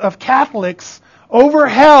souls of Catholics over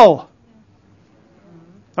hell.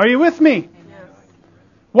 Are you with me?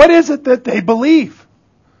 What is it that they believe?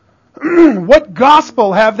 What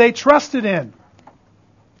gospel have they trusted in?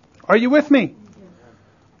 Are you with me?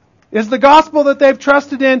 Is the gospel that they've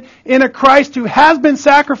trusted in a Christ who has been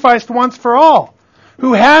sacrificed once for all,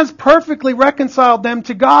 who has perfectly reconciled them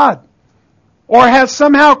to God? Or has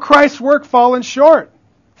somehow Christ's work fallen short?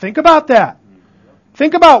 Think about that.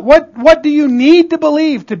 Think about what do you need to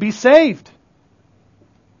believe to be saved?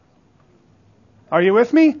 Are you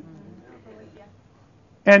with me?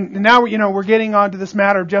 And now, we're getting on to this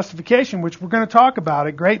matter of justification, which we're going to talk about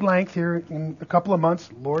at great length here in a couple of months,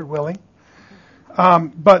 Lord willing.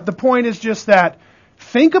 But the point is just that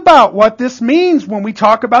think about what this means when we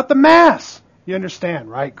talk about the Mass. You understand,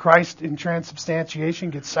 right? Christ in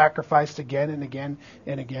transubstantiation gets sacrificed again and again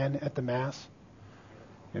and again at the Mass.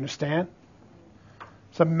 You understand?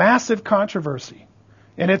 It's a massive controversy.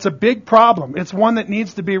 And it's a big problem. It's one that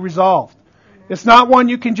needs to be resolved. It's not one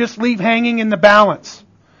you can just leave hanging in the balance.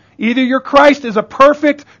 Either your Christ is a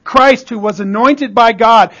perfect Christ who was anointed by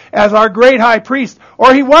God as our great high priest,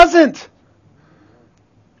 or He wasn't.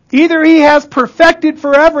 Either He has perfected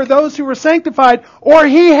forever those who were sanctified, or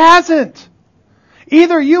He hasn't.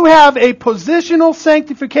 Either you have a positional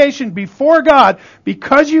sanctification before God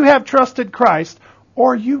because you have trusted Christ,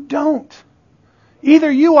 or you don't.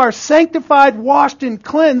 Either you are sanctified, washed, and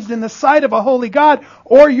cleansed in the sight of a holy God,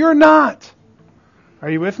 or you're not. Are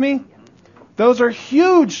you with me? Those are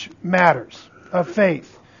huge matters of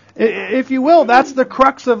faith. If you will, that's the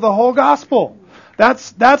crux of the whole gospel.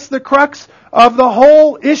 That's the crux of the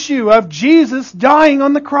whole issue of Jesus dying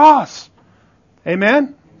on the cross.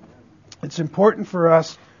 Amen? It's important for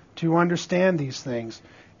us to understand these things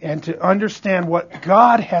and to understand what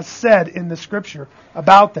God has said in the Scripture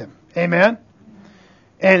about them. Amen?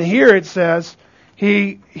 And here it says,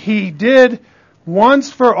 He did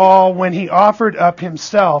once for all when He offered up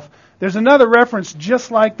Himself. There's another reference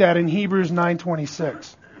just like that in Hebrews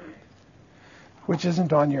 9:26, which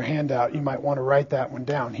isn't on your handout. You might want to write that one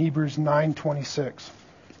down. Hebrews 9:26.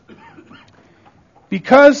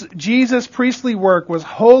 Because Jesus' priestly work was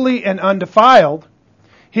holy and undefiled,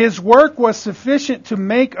 His work was sufficient to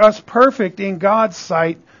make us perfect in God's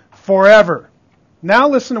sight forever. Now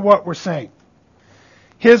listen to what we're saying.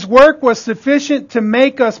 His work was sufficient to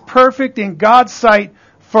make us perfect in God's sight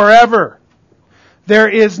forever. There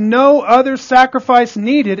is no other sacrifice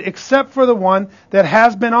needed except for the one that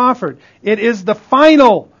has been offered. It is the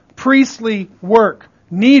final priestly work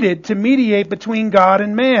needed to mediate between God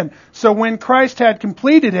and man. So when Christ had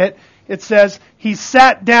completed it, it says He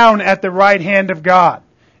sat down at the right hand of God.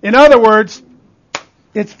 In other words,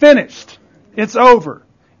 it's finished. It's over.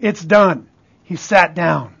 It's done. He sat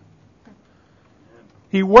down.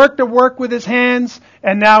 He worked a work with His hands,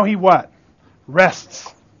 and now He what?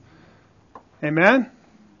 Rests. Amen?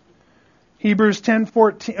 Hebrews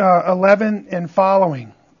 10:11 and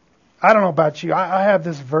following. I don't know about you. I have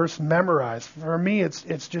this verse memorized. For me,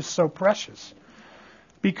 it's just so precious.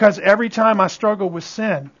 Because every time I struggle with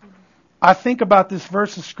sin, I think about this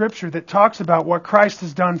verse of Scripture that talks about what Christ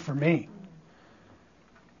has done for me.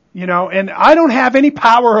 You know, and I don't have any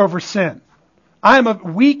power over sin. I am a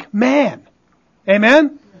weak man.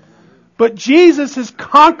 Amen? But Jesus has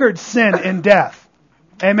conquered sin and death.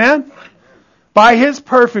 Amen? By His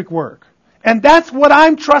perfect work. And that's what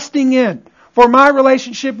I'm trusting in for my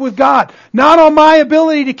relationship with God. Not on my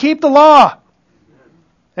ability to keep the law.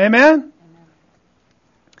 Amen?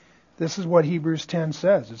 This is what Hebrews 10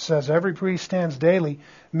 says. It says, every priest stands daily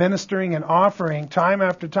ministering and offering time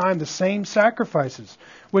after time the same sacrifices,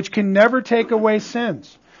 which can never take away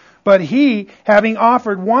sins. But He, having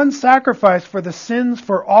offered one sacrifice for the sins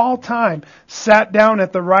for all time, sat down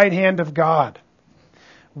at the right hand of God,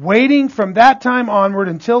 waiting from that time onward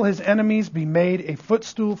until His enemies be made a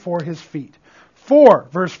footstool for His feet. For,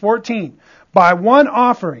 verse 14, by one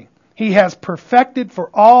offering He has perfected for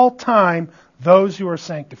all time those who are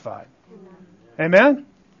sanctified. Amen?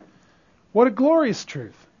 What a glorious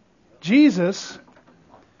truth. Jesus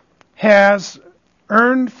has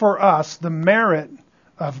earned for us the merit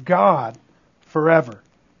of God forever.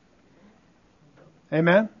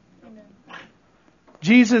 Amen? Amen.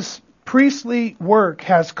 Jesus' priestly work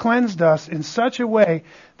has cleansed us in such a way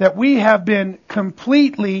that we have been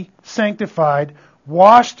completely sanctified,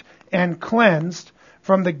 washed, and cleansed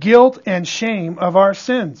from the guilt and shame of our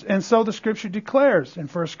sins. And so the Scripture declares in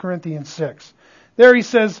 1 Corinthians 6. There he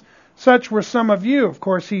says, such were some of you. Of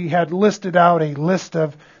course, he had listed out a list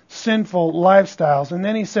of sinful lifestyles. And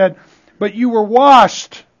then he said, but you were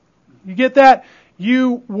washed. You get that?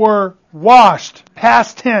 You were washed.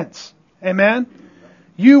 Past tense. Amen?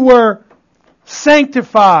 You were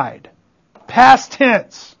sanctified. Past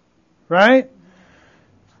tense. Right?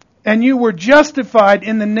 And you were justified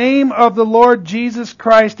in the name of the Lord Jesus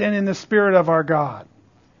Christ and in the Spirit of our God.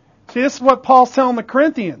 See, this is what Paul's telling the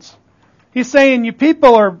Corinthians. He's saying you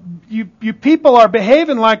people are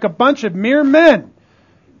behaving like a bunch of mere men.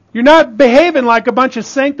 You're not behaving like a bunch of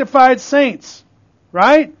sanctified saints.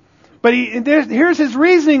 Right? But here's his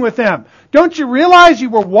reasoning with them. Don't you realize you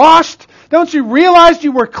were washed? Don't you realize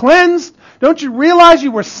you were cleansed? Don't you realize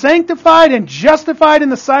you were sanctified and justified in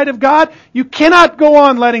the sight of God? You cannot go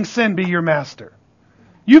on letting sin be your master.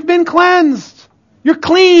 You've been cleansed. You're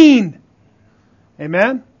clean.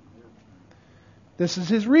 Amen? This is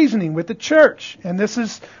his reasoning with the church. And this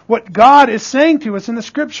is what God is saying to us in the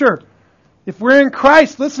Scripture. If we're in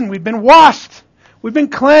Christ, listen, we've been washed. We've been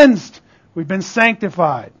cleansed. We've been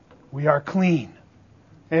sanctified. We are clean.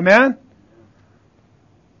 Amen?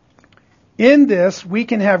 In this, we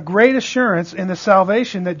can have great assurance in the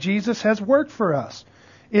salvation that Jesus has worked for us.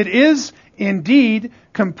 It is indeed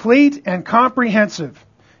complete and comprehensive.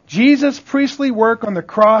 Jesus' priestly work on the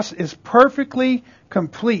cross is perfectly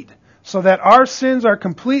complete, so that our sins are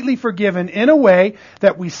completely forgiven in a way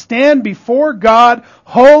that we stand before God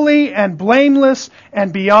holy and blameless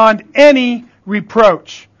and beyond any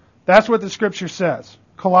reproach. That's what the Scripture says.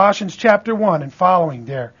 Colossians chapter 1 and following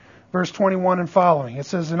there. Verse 21 and following. It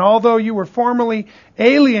says, "And although you were formerly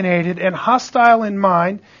alienated and hostile in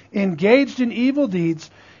mind, engaged in evil deeds,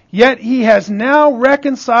 yet he has now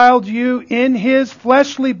reconciled you in his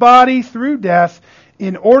fleshly body through death,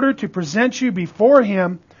 in order to present you before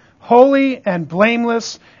him holy and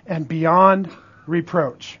blameless and beyond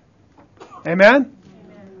reproach." Amen?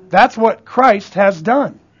 That's what Christ has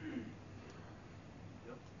done.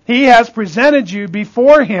 He has presented you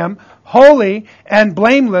before him holy and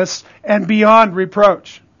blameless and beyond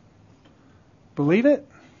reproach. Believe it?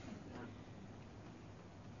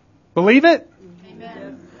 Believe it?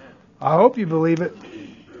 Amen. I hope you believe it.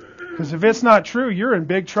 Because if it's not true, you're in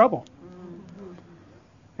big trouble.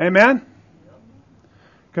 Amen?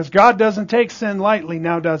 Because God doesn't take sin lightly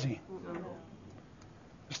now, does he?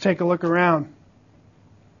 Just take a look around.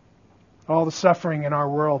 All the suffering in our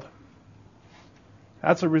world.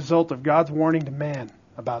 That's a result of God's warning to man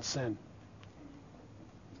about sin.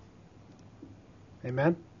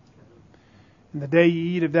 Amen? And the day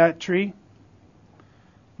you eat of that tree,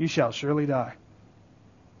 you shall surely die.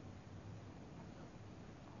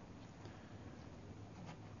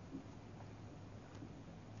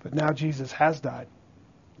 But now Jesus has died.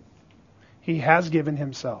 He has given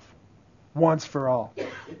himself once for all.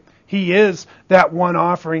 He is that one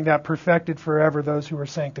offering that perfected forever those who are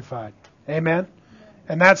sanctified. Amen?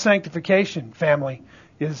 And that sanctification, family,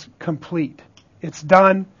 is complete. It's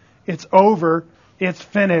done. It's over. It's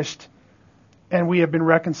finished. And we have been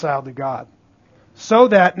reconciled to God. So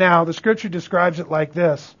that now, the Scripture describes it like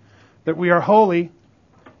this, that we are holy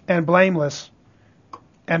and blameless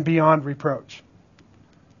and beyond reproach.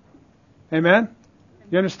 Amen?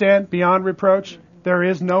 You understand? Beyond reproach. There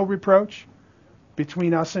is no reproach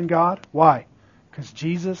between us and God. Why? Because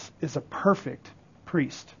Jesus is a perfect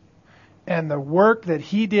priest. And the work that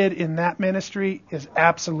he did in that ministry is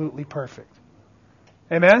absolutely perfect.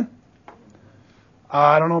 Amen?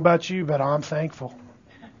 I don't know about you, but I'm thankful.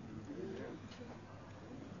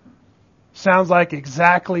 Sounds like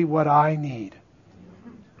exactly what I need.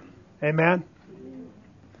 Amen?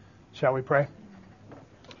 Shall we pray?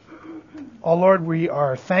 Oh Lord, we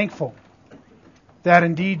are thankful that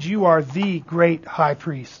indeed you are the great high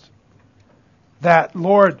priest. That,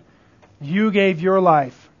 Lord, you gave your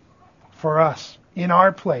life for us, in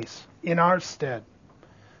our place, in our stead.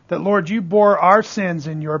 That, Lord, you bore our sins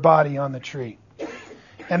in your body on the tree.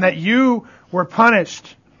 And that you were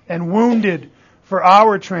punished and wounded for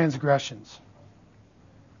our transgressions.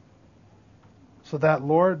 So that,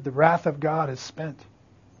 Lord, the wrath of God is spent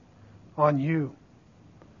on you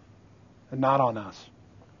and not on us.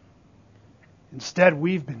 Instead,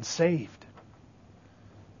 we've been saved.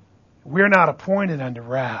 We're not appointed unto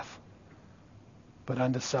wrath, but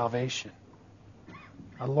unto salvation.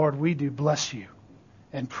 Our Lord, we do bless you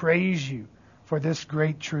and praise you for this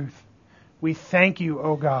great truth. We thank you,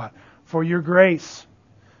 O God, for your grace,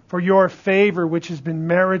 for your favor which has been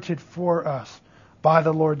merited for us by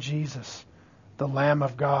the Lord Jesus, the Lamb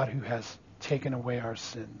of God who has taken away our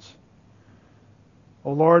sins.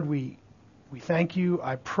 O Lord, we thank you.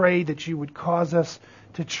 I pray that you would cause us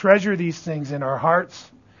to treasure these things in our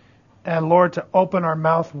hearts. And Lord, to open our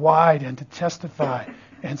mouth wide and to testify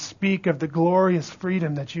and speak of the glorious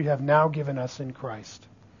freedom that you have now given us in Christ.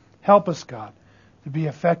 Help us, God, to be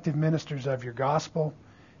effective ministers of your gospel.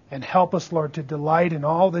 And help us, Lord, to delight in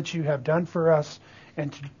all that you have done for us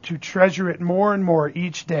and to treasure it more and more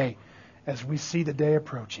each day as we see the day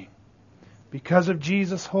approaching. Because of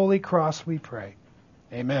Jesus' holy cross, we pray.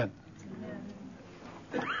 Amen.